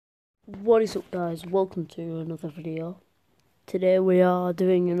What is up, guys? Welcome to another video. Today we are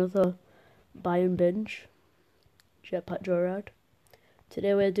doing another Binge, Jetpack Joyride.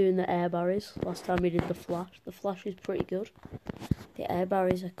 Today we're doing the air barriers. Last time we did the flash. The flash is pretty good. The air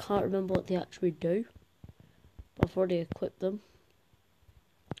barriers, I can't remember what they actually do, but I've already equipped them.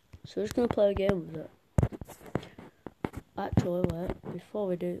 So we're just going to play a game with it. Actually, wait, before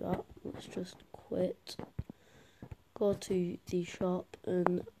we do that, let's just quit. Go to the shop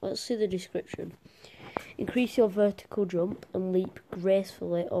and let's see the description. Increase your vertical jump and leap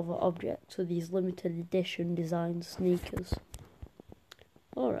gracefully over objects with these limited edition design sneakers.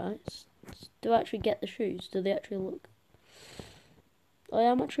 Alright, do I actually get the shoes? Do they actually look? Oh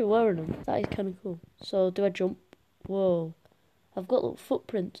yeah, I'm actually wearing them. That is kind of cool. So do I jump? Whoa, I've got little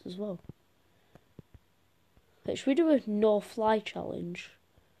footprints as well. Like, should we do a no-fly challenge?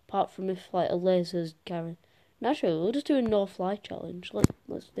 Apart from if like a laser's carrying. Naturally, we'll just do a no-fly challenge.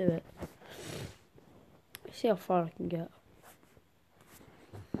 Let's do it. See how far I can get.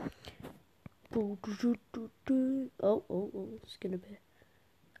 Oh, it's gonna be.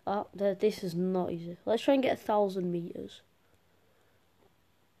 This is not easy. Let's try and get 1,000 meters.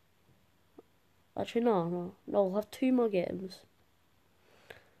 Actually, no. We'll have 2 more games,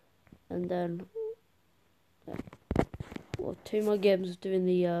 and then we'll have 2 more games doing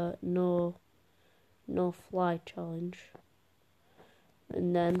the no fly challenge,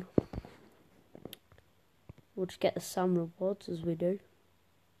 and then we'll just get the SAM rewards as we do.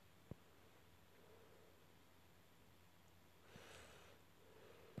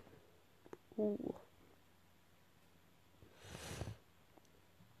 Ooh.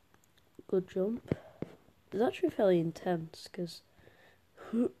 Good jump. It's actually fairly intense because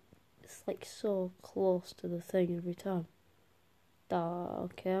it's like so close to the thing every time.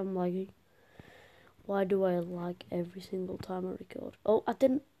 Okay, I'm lagging. Why do I lag every single time I record? Oh, I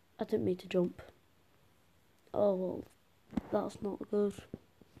didn't mean to jump. Oh well, that's not good.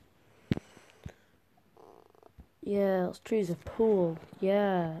 Yeah, let's choose a pool.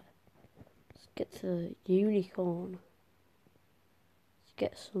 Yeah. Let's get to unicorn. Let's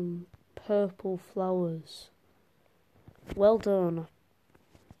get some purple flowers. Well done.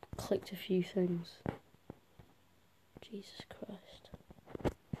 I clicked a few things. Jesus Christ.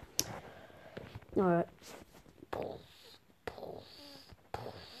 Alright.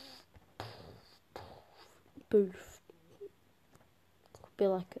 Booth. Could be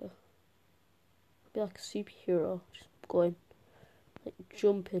like a superhero, just going, like,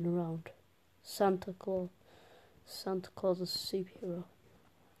 jumping around. Santa Claus is a superhero.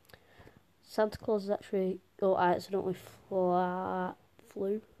 Santa Claus is actually, I accidentally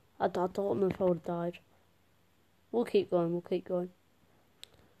flew. I don't know if I would have died. We'll keep going.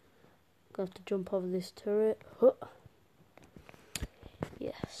 Gonna have to jump over this turret. Huh.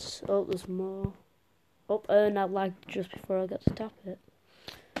 Yes. Oh, there's more. Oh, and I lagged just before I got to tap it.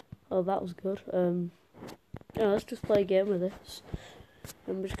 Oh, that was good. Let's just play a game with this.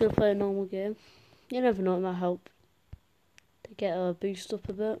 I'm just gonna play a normal game. You never know, it might help to get a boost up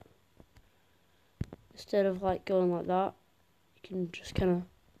a bit. Instead of like going like that, you can just kind of.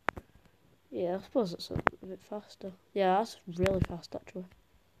 Yeah, I suppose it's a bit faster. Yeah, that's really fast actually.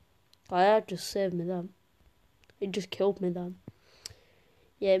 That just saved me then. It just killed me then.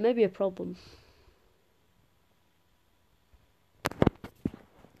 Yeah, it may be a problem.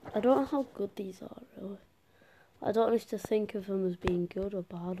 I don't know how good these are, really. I don't need to think of them as being good or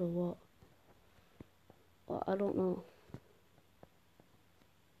bad or what. Well, I don't know.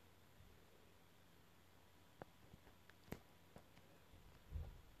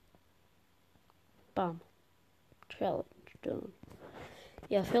 Bam. Challenge done.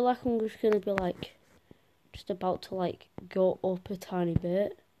 Yeah, I feel like I'm just gonna be like, just about to like go up a tiny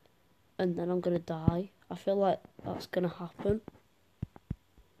bit, and then I'm gonna die. I feel like that's gonna happen.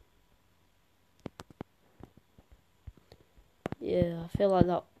 Yeah, I feel like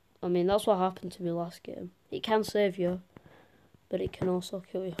that. I mean, that's what happened to me last game. It can save you, but it can also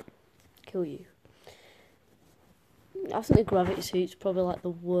kill you. I think the gravity suit's probably like the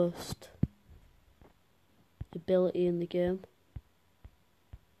worst ability in the game.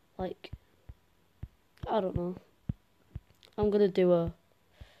 Like, I don't know. I'm gonna do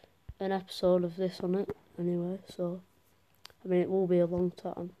an episode of this on it anyway, so I mean it will be a long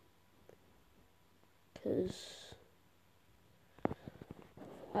time. Because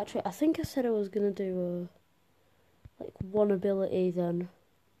actually, I think I said I was gonna do like one ability, then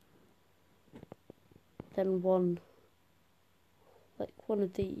one, like one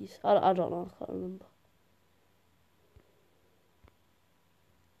of these. I don't know. I can't remember.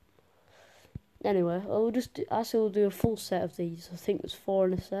 Anyway, I say we'll do a full set of these. I think there's 4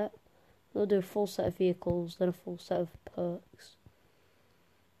 in a set. They'll do a full set of vehicles, then a full set of perks,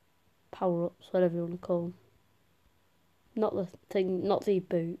 power-ups, whatever you want to call them. Not the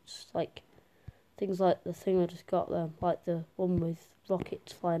boots, like things like the thing I just got there, like the one with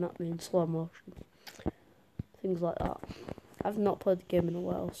rockets flying at me in slow motion. Things like that. I've not played the game in a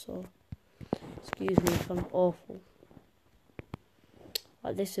while, so excuse me if I'm awful.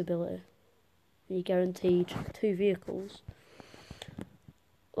 Like this ability, you're guaranteed 2 vehicles.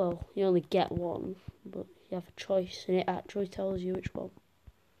 Well, you only get one, but you have a choice, and it actually tells you which one.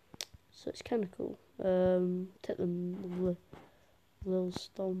 So it's kind of cool. Take the little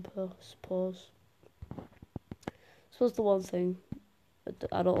stomper, I suppose. I suppose the one thing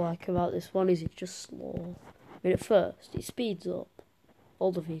I don't like about this one is it's just slow. I mean, at first, it speeds up.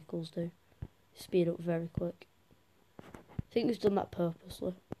 All the vehicles do. They speed up very quick. I think it's done that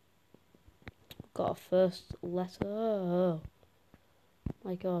purposely. Got a first letter. Oh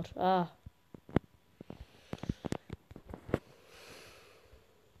my god.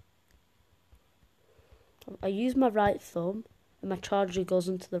 I use my right thumb and my charger goes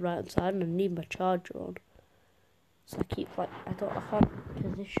into the right hand side and I need my charger on. So I keep I can't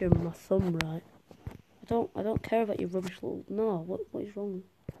position my thumb right. I don't care about your rubbish little. No, what is wrong?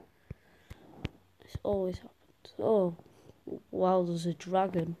 This always happens. Oh, wow, there's a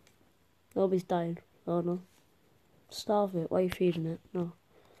dragon. Nobody's dying. Oh no. Starve it. Why are you feeding it? No.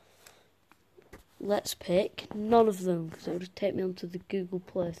 Let's pick none of them because it will just take me onto the Google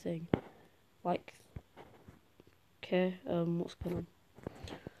Play thing. Like, okay, what's going on?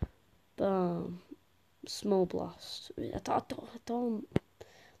 Bam. Small blast. I don't.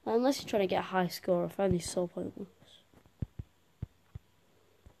 Unless you're trying to get a high score, I find these so pointless.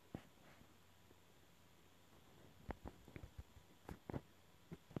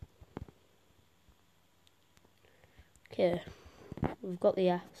 Okay, we've got the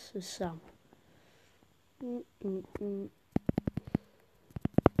S as Sam. What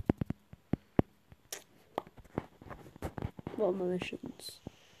are my missions?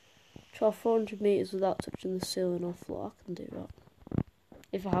 Travel 400 metres without touching the ceiling or floor. I can do that.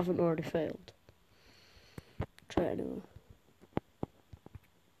 If I haven't already failed. Try it anyway.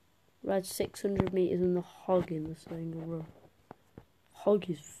 Ride 600 metres in the hog in the single row. Hog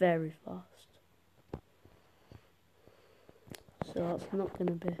is very fast. So that's not going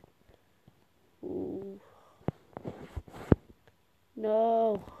to be... Ooh.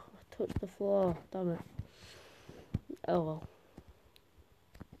 No! I touched the floor. Damn it. Oh well.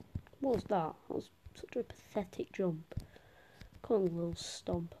 What was that? That was such a pathetic jump. Come on, little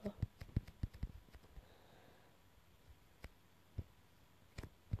stomper.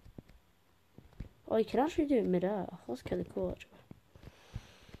 Oh, you can actually do it mid-air. That's kind of cool, actually.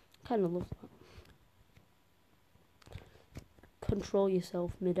 Kind of love that. Control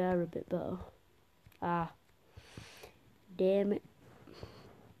yourself mid-air a bit better. Damn it.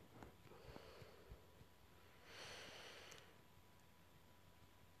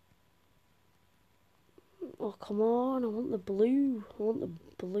 Oh, come on. I want the blue. I want the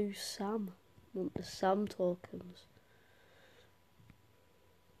blue Sam. I want the Sam tokens.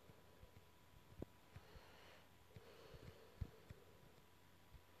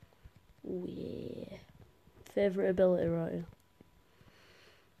 Oh, yeah. Favourite ability right here.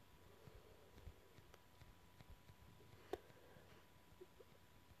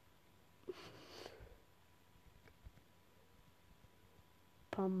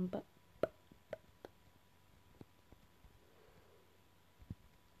 Pamba.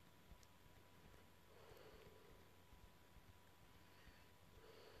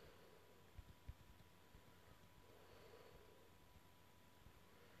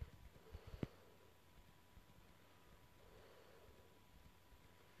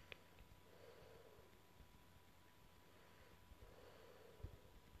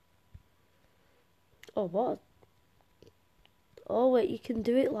 Oh, what? Oh, wait, you can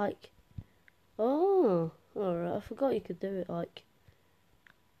do it like... Oh, alright, I forgot you could do it like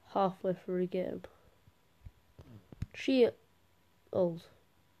halfway through a game. Old.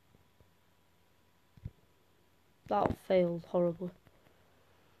 That failed horribly.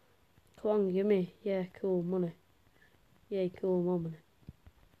 Come on, give me. Yeah, cool, money. Yeah, cool, more money.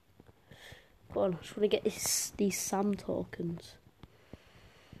 Come on, I just want to get these Sam tokens.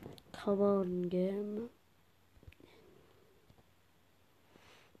 Come on, game.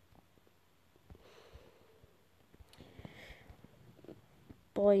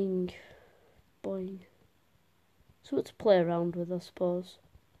 Boing. Boing. Something to play around with, I suppose.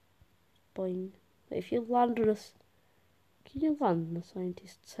 Boing. If you land on can you land on a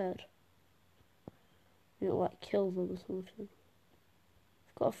scientist's head? You know, like kill them or something.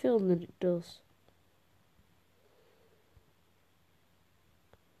 Of got a feeling that it does.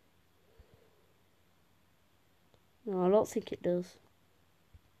 No, I don't think it does.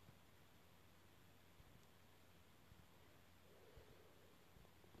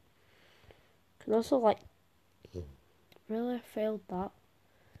 Can also really, I failed that.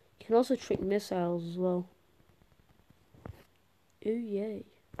 You can also trick missiles as well. Ooh yay.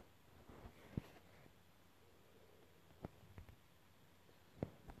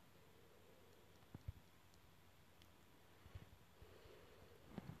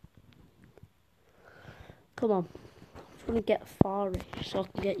 Come on. I'm trying to get far-ish so I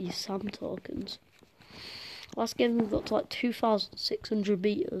can get you SAM tokens. Last game we got to like 2,600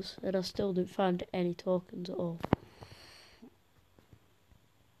 meters and I still didn't find any tokens at all.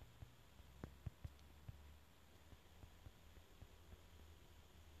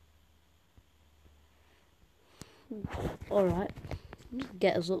 Alright,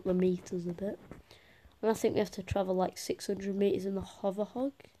 get us up the meters a bit. And I think we have to travel like 600 meters in the hover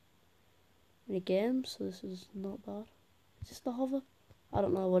hog in a game, so this is not bad. Is this the hover? I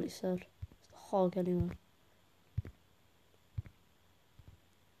don't know what it said. It's the hog anyway.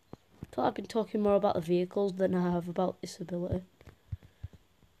 I feel like I've been talking more about the vehicles than I have about this ability.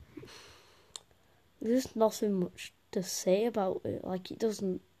 There's just nothing much to say about it. Like, it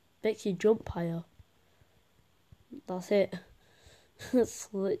doesn't make you jump higher. That's it. That's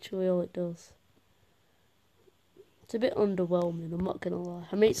literally all it does. It's a bit underwhelming, I'm not gonna lie.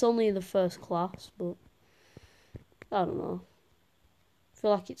 I mean, it's only in the first class, but I don't know. I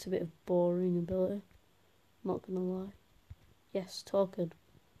feel like it's a bit of boring ability. I'm not gonna lie. Yes, token.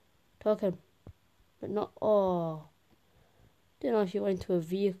 Token. But not. Oh. Didn't know if you went into a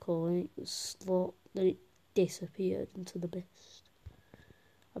vehicle and it was slow, then it disappeared into the mist.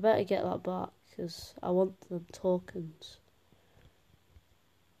 I better get that back because I want them tokens.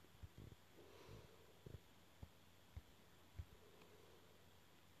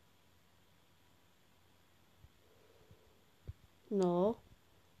 No.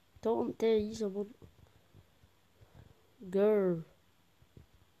 Don't want these, I want. Grr.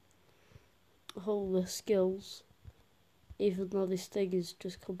 Hold the skills. Even though this thing is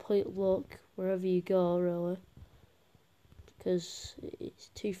just complete luck wherever you go, really. Because it's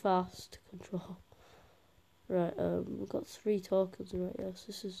too fast to control. Right, we've got 3 tokens, right, yes,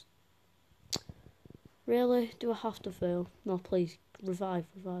 this is... Really? Do I have to fail? No, please, revive,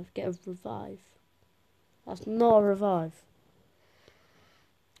 get a revive. That's not a revive.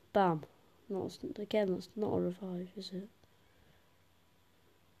 Bam. No, again, that's not a revive, is it?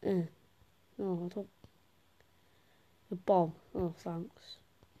 No, I don't... A bomb. Oh, thanks.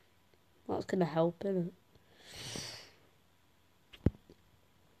 That's gonna help, innit?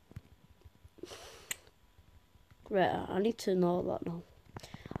 Right, I need to know that now.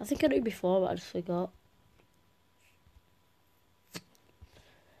 I think I knew before, but I just forgot.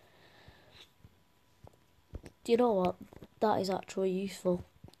 Do you know what? That is actually useful.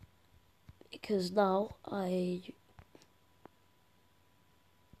 Because now I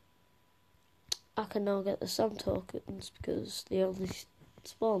can now get the SAM tokens because they only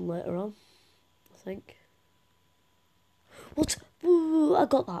spawn later on, I think. What? Ooh, I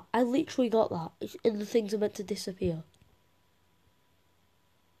got that. I literally got that. And the things are meant to disappear.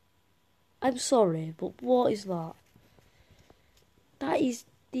 I'm sorry, but what is that? That is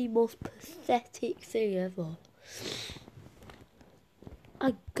the most pathetic thing ever.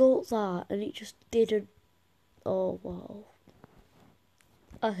 I got that and it just didn't. Oh, wow.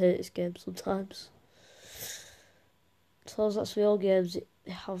 I hate this game sometimes. So that's the all games that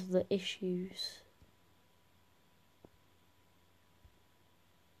have the issues.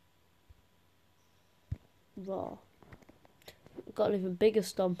 Raw. We've got an even bigger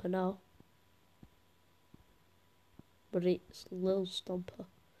stomper now. But it's a little stomper.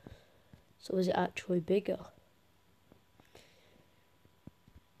 So is it actually bigger?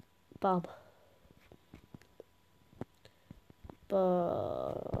 Bam.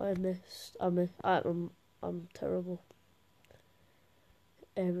 But I missed. I'm terrible.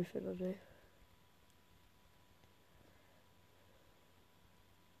 Everything I do.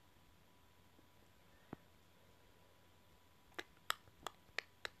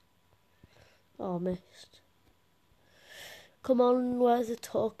 Oh, I missed. Come on, where's the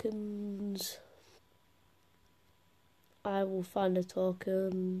tokens? I will find a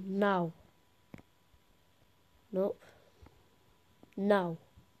token now. Nope. Now.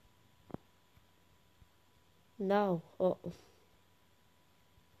 Now. Oh.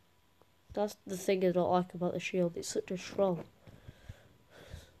 That's the thing I don't like about the shield. It's such a strong.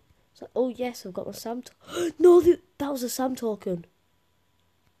 It's like, oh yes, I've got my SAM token. No, that was a SAM token.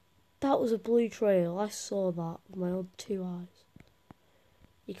 That was a blue trail. I saw that with my own 2 eyes.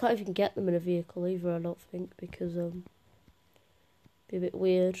 You can't even get them in a vehicle either, I don't think, because it'd be a bit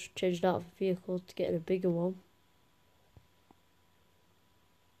weird changing out of a vehicle to get in a bigger one.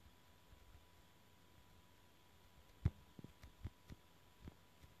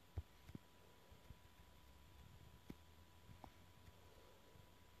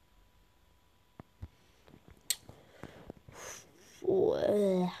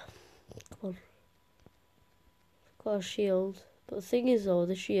 Come on. Got a shield. But the thing is though,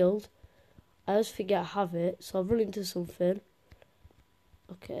 the shield, I always forget I have it, so I've run into something.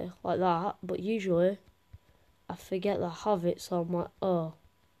 Okay, like that. But usually, I forget that I have it, so I'm like, oh.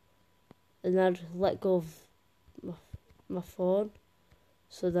 And then I'd let go of my phone.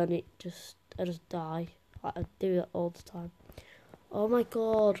 So then I just die. Like, I do that all the time. Oh my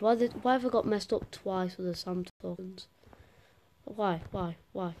god, why have I got messed up twice with the SAM tokens? Why? I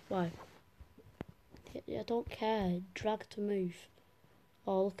don't care. Drag to move.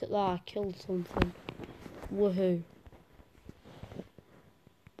 Oh, look at that. I killed something. Woohoo.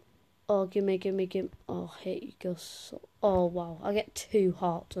 Oh, gimme. Oh, here you go. Oh, wow. I get 2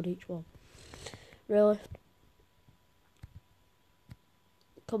 hearts on each one. Really?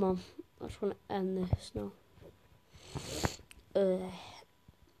 Come on. I just want to end this now.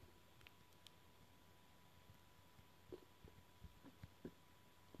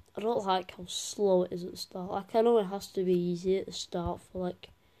 I don't like how slow it is at the start. Like, I know it has to be easy at the start for, like,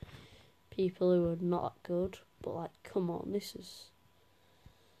 people who are not good. But, like, come on, this is...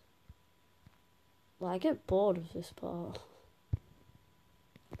 Like, I get bored of this part.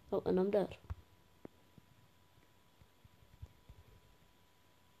 Oh, and I'm dead.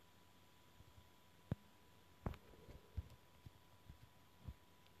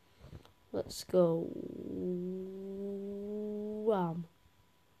 Let's go. Wham.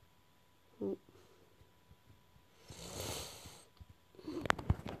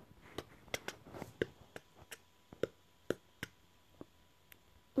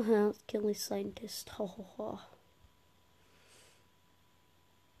 Kill this scientist. Ho ho ho.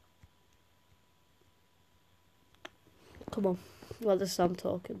 Come on. Well, the SAM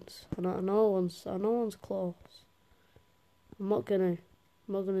tokens. I know one's close. I'm not gonna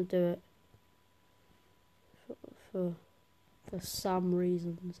do it for SAM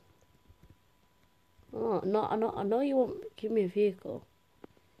reasons. Oh, no, I know you won't give me a vehicle.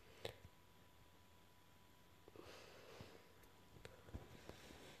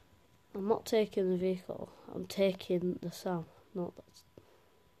 I'm not taking the vehicle. I'm taking the SAM. No, that's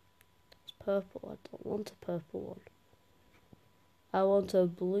purple. I don't want a purple one. I want a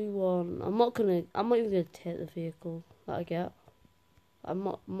blue one. I'm not even gonna take the vehicle that I get. I'm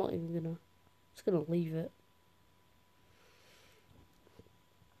not even gonna. I'm just gonna leave it.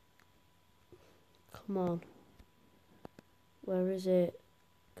 Come on. Where is it?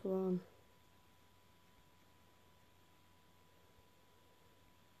 Come on.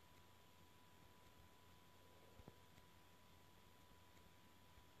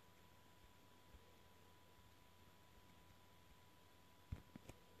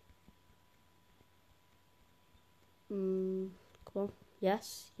 Come on.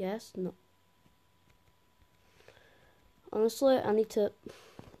 Yes, no. Honestly, I need to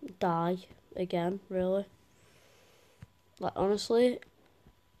die again, really. Like, honestly,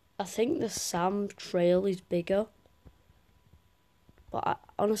 I think the SAM trail is bigger. But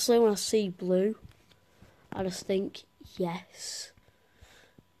honestly, when I see blue, I just think, yes.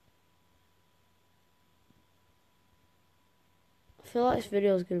 I feel like this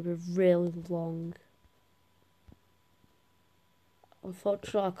video is going to be really long.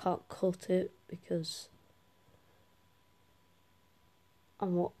 Unfortunately, I can't cut it because I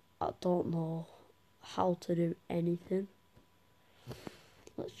don't know how to do anything.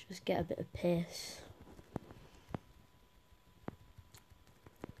 Let's just get a bit of pace.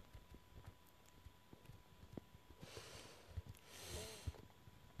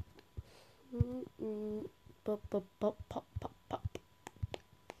 Pop.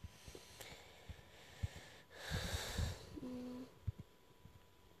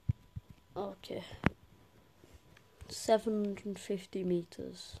 Okay. 750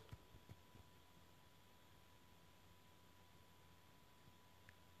 meters.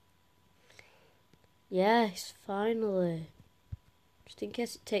 Yes, finally. Just in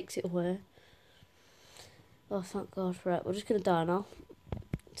case it takes it away. Oh, thank God for it. We're just going to die now.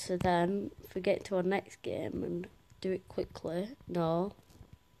 So then, if we get to our next game and do it quickly. No.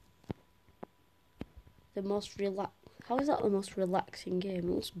 How is that the most relaxing game? It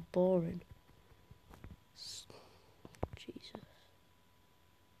looks boring. Jesus.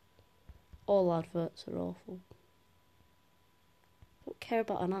 All adverts are awful. I don't care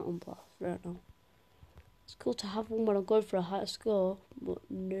about an atom blast right now. It's cool to have one when I'm going for a higher score, but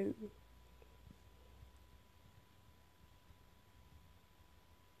no.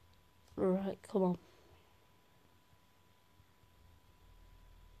 Right, come on.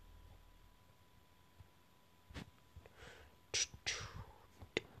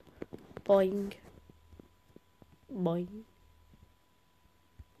 Boing. Boing.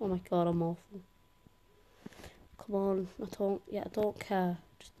 Oh my god, I'm awful. Come on, I don't care.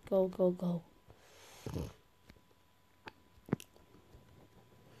 Just go, go, go.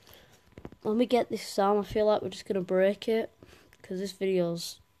 Let me get this sound. I feel like we're just gonna break it, because this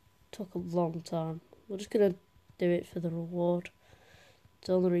video's took a long time. We're just gonna do it for the reward. It's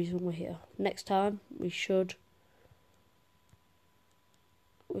the only reason we're here. Next time, we should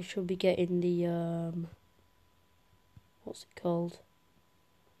be getting the, what's it called?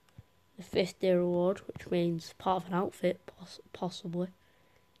 The 5th day reward, which means part of an outfit, possibly.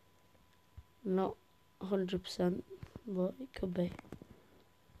 Not 100%, but it could be.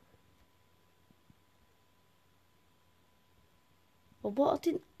 Oh, what I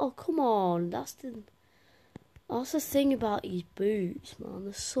didn't. Oh, come on. That's the thing about these boots, man.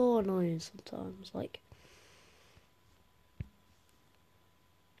 They're so annoying sometimes. Like,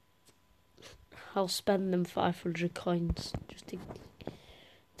 I'll spend them 500 coins just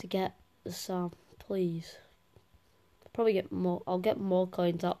to get the Sam. Please. I'll probably get more. I'll get more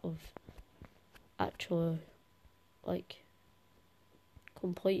coins out of actually, like,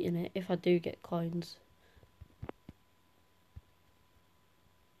 completing it if I do get coins.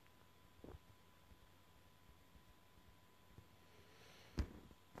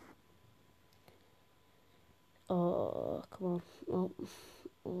 Oh, come on.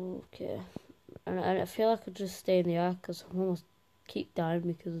 Oh, okay. And I feel like I could just stay in the air because I almost keep dying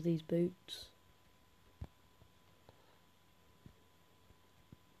because of these boots.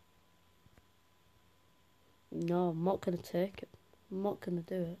 No, I'm not going to take it. I'm not going to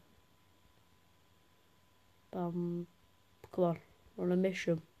do it. Come on. We're on a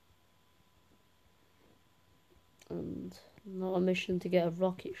mission. And not a mission to get a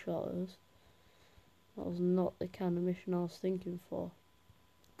rocket shot at us. That was not the kind of mission I was thinking for.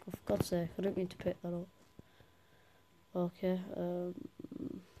 Oh, for God's sake, I didn't mean to pick that up. Okay,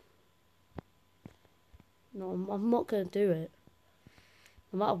 no, I'm not going to do it.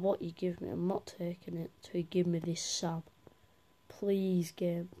 No matter what you give me, I'm not taking it till you give me this Sam. Please,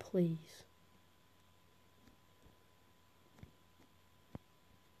 game, please.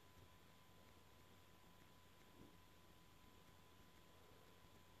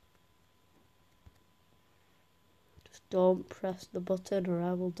 Just don't press the button or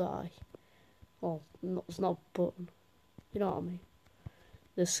I will die. Oh, no, it's not a button. You know what I mean?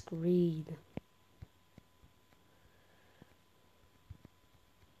 The screen.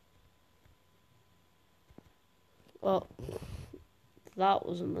 Well, that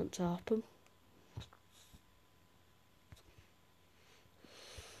wasn't meant to happen.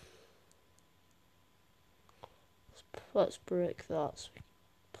 Let's break that,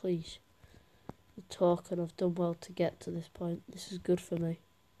 please. The token, I've done well to get to this point. This is good for me.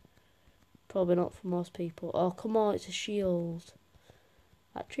 Probably not for most people. Oh, come on, it's a shield.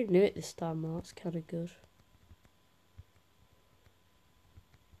 I actually knew it this time, though. That's kind of good.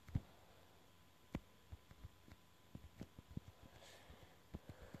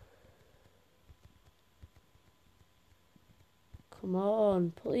 Come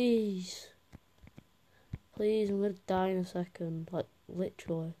on, please. Please, I'm gonna die in a second. Like,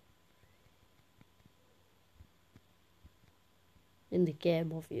 literally. In the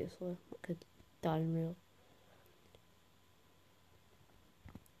game, obviously. I could die in real.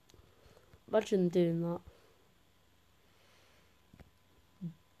 Imagine doing that.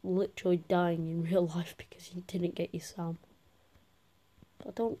 Literally dying in real life because you didn't get your Sam. But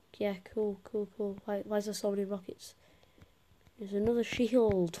I don't. Yeah, cool. Why is there so many rockets? There's another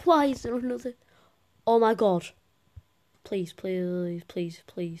shield. Why is there another? Oh my god. Please. Do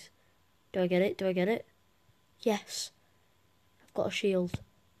I get it? Yes. I've got a shield.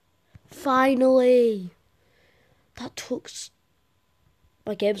 Finally. That took...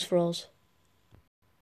 My game's froze.